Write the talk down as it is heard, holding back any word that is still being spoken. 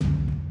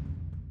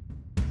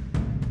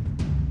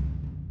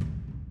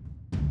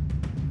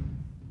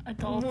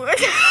Adult.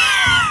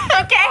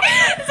 Okay,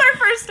 it's our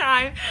first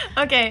time.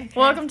 Okay,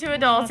 welcome to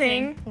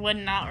Adulting. Would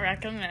not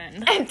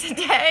recommend. And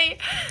today,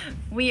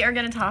 we are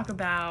going to talk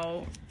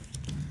about...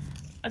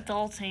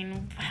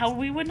 Adulting. How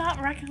we would not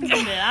recommend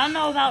it. I don't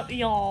know about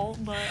y'all,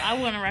 but I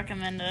wouldn't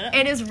recommend it.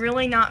 It is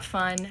really not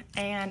fun,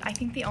 and I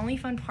think the only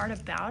fun part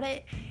about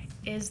it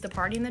is the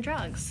party and the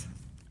drugs.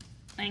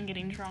 And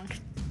getting drunk.